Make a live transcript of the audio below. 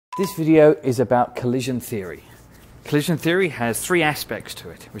This video is about collision theory. Collision theory has three aspects to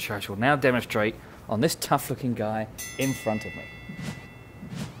it, which I shall now demonstrate on this tough-looking guy in front of me.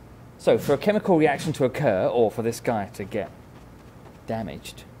 So, for a chemical reaction to occur, or for this guy to get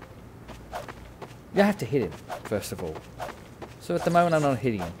damaged, you have to hit him, first of all. So at the moment I'm not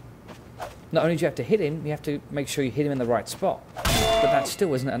hitting him. Not only do you have to hit him, you have to make sure you hit him in the right spot. But that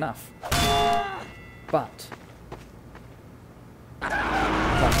still isn't enough. But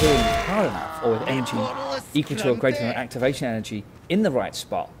if I hit him hard enough, or with energy equal to or greater than activation energy in the right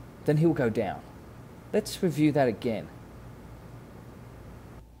spot, then he'll go down. Let's review that again.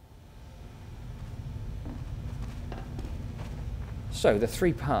 So the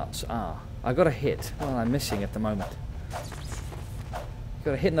three parts are, I got a hit, well I'm missing at the moment.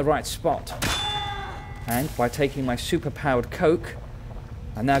 Got to hit in the right spot. And by taking my super-powered Coke,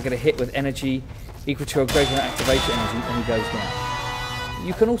 I'm now going to hit with energy equal to or greater than activation energy, and he goes down.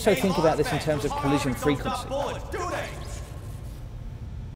 You can also think about this in terms of collision frequency.